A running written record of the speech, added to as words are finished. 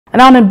And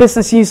now in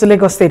business news, the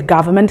Lagos State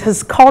government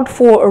has called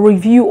for a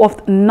review of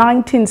the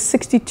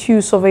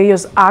 1962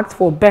 Surveyors Act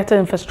for better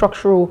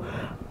infrastructural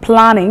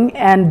planning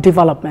and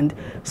development.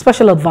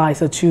 Special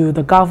advisor to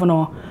the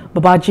governor,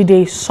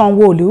 Babajide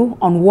Sanwo-Olu,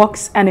 on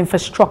works and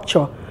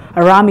infrastructure,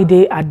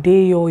 Aramide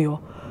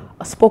Adeyoyo,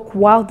 spoke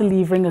while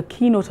delivering a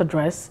keynote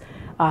address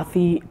at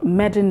the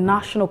Medin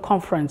National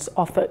Conference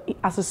of the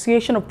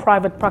Association of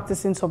Private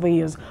Practicing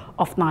Surveyors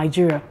of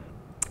Nigeria.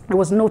 It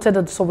was noted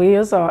that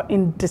surveyors are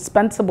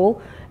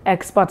indispensable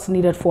experts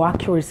needed for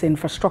accuracy in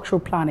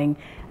infrastructural planning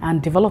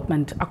and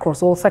development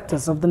across all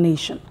sectors of the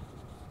nation.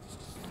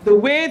 The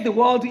way the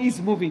world is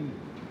moving,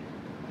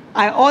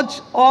 I urge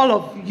all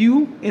of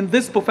you in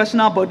this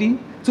professional body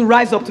to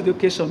rise up to the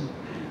occasion,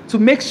 to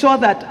make sure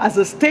that as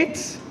a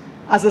state,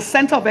 as a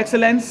center of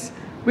excellence,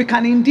 we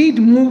can indeed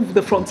move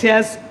the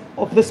frontiers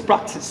of this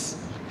practice.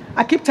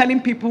 I keep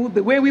telling people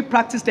the way we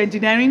practiced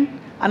engineering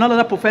and all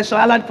other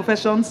allied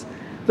professions,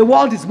 the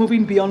world is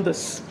moving beyond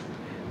this.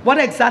 What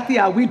exactly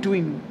are we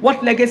doing?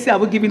 What legacy are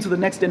we giving to the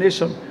next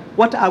generation?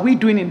 What are we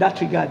doing in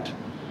that regard?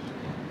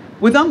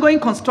 With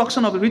ongoing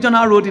construction of the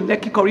regional road in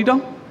Lekki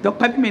Corridor, the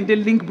Pepi-Mende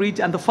Link Bridge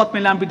and the Fourth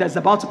Mainland Bridge that is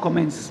about to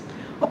commence,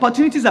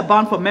 opportunities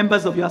abound for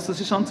members of your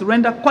association to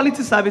render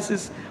quality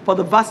services for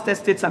the vast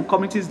estates and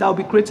communities that will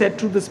be created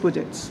through these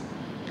projects.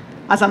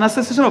 As an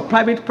association of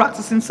private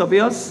practicing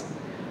surveyors,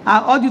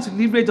 I urge you to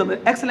leverage on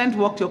the excellent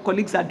work your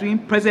colleagues are doing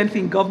presently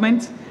in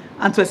government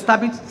and to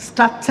establish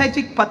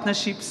strategic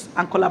partnerships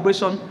and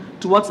collaboration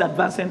towards the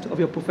advancement of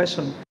your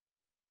profession.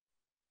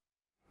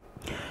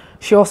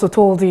 She also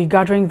told the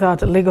gathering that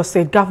the Lagos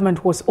State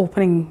government was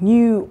opening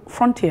new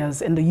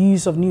frontiers in the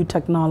use of new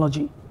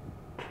technology.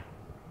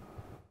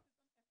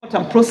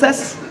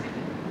 Process,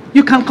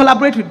 you can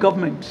collaborate with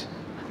government.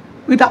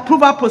 With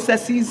approval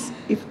processes,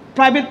 if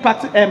private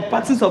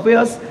practice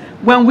surveyors,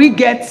 when we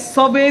get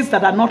surveys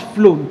that are not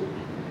flown,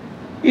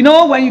 you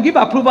know, when you give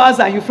approvals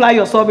and you fly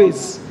your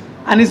surveys,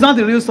 and it's not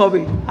the real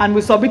survey, and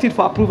we submit it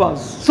for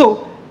approvals.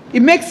 So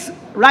it makes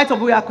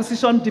right-of-way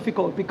acquisition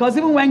difficult, because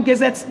even when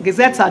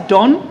gazettes are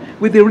done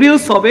with the real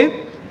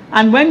survey,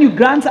 and when you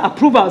grant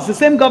approvals, the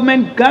same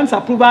government grants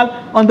approval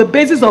on the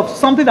basis of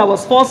something that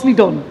was falsely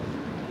done,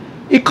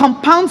 it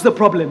compounds the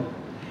problem.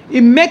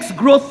 It makes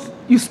growth,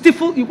 you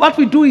stifle, what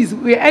we do is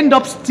we end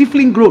up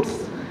stifling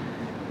growth.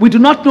 We do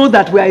not know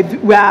that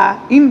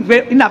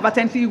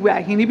inadvertently we are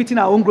inhibiting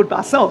our own growth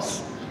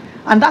ourselves.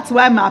 And that's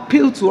why my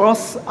appeal to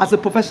us as a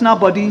professional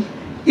body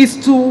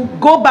is to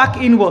go back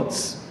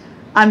inwards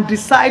and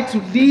decide to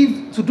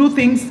do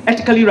things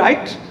ethically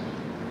right,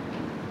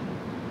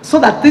 so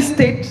that this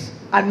state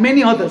and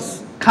many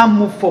others can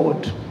move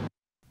forward.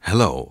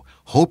 Hello,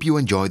 hope you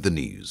enjoyed the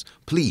news.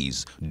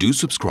 Please do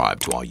subscribe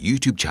to our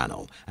YouTube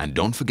channel and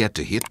don't forget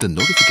to hit the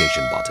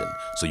notification button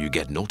so you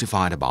get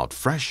notified about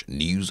fresh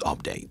news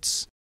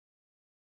updates.